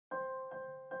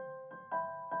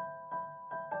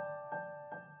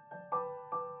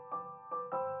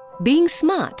Being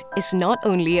smart is not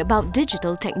only about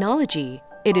digital technology,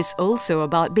 it is also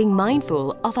about being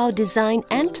mindful of our design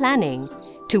and planning,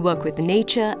 to work with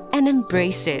nature and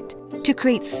embrace it, to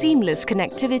create seamless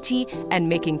connectivity and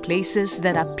making places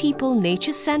that are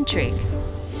people-nature-centric.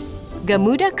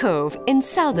 Gamuda Cove in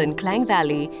southern Klang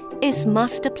Valley is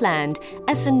master planned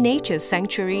as a nature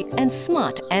sanctuary and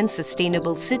smart and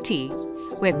sustainable city,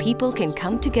 where people can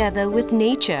come together with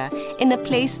nature in a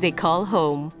place they call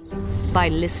home. By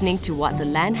listening to what the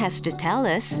land has to tell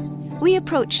us, we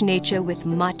approach nature with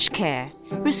much care,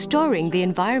 restoring the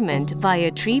environment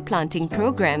via tree planting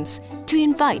programs to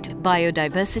invite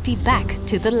biodiversity back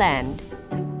to the land.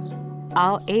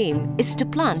 Our aim is to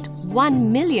plant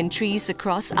 1 million trees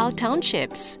across our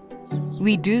townships.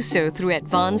 We do so through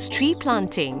advanced tree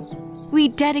planting. We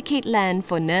dedicate land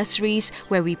for nurseries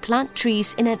where we plant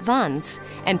trees in advance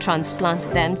and transplant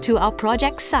them to our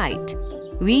project site.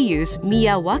 We use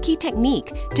Miyawaki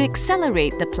technique to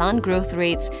accelerate the plant growth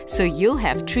rates so you'll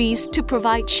have trees to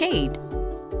provide shade.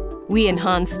 We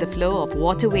enhance the flow of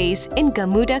waterways in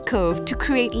Gamuda Cove to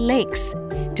create lakes,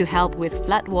 to help with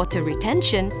floodwater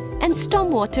retention and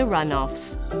stormwater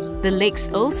runoffs. The lakes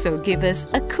also give us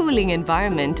a cooling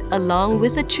environment along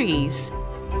with the trees.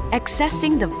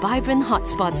 Accessing the vibrant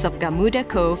hotspots of Gamuda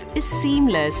Cove is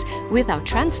seamless with our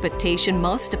transportation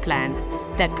master plan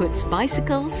that puts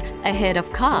bicycles ahead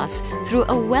of cars through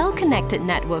a well-connected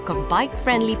network of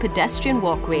bike-friendly pedestrian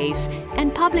walkways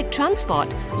and public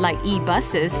transport like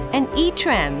e-buses and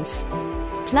e-trams.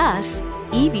 Plus,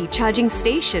 EV charging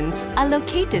stations are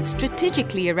located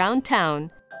strategically around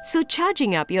town, so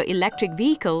charging up your electric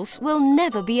vehicles will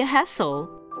never be a hassle.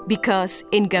 Because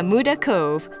in Gamuda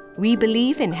Cove, we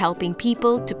believe in helping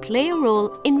people to play a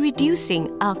role in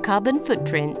reducing our carbon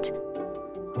footprint.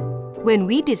 When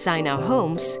we design our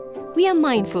homes, we are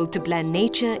mindful to blend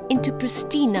nature into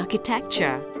pristine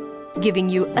architecture, giving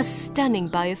you a stunning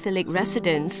biophilic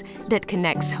residence that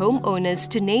connects homeowners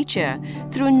to nature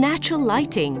through natural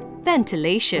lighting,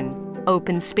 ventilation,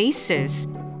 open spaces,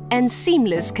 and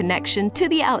seamless connection to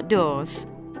the outdoors.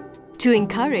 To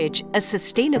encourage a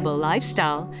sustainable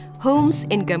lifestyle, homes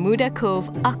in Gamuda Cove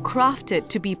are crafted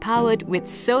to be powered with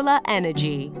solar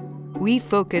energy. We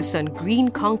focus on Green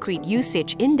Concrete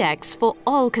Usage Index for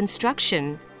all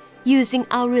construction, using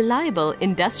our reliable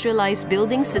industrialized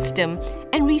building system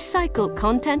and recycled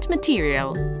content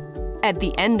material. At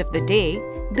the end of the day,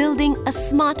 building a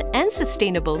smart and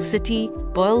sustainable city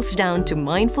boils down to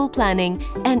mindful planning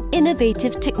and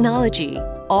innovative technology,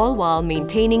 all while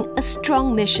maintaining a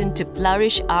strong mission to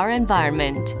flourish our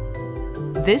environment.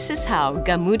 This is how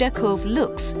Gamuda Cove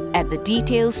looks at the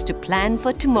details to plan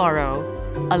for tomorrow,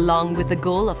 along with the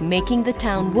goal of making the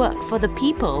town work for the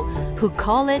people who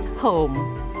call it home.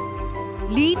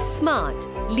 Live smart,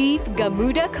 live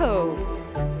Gamuda Cove.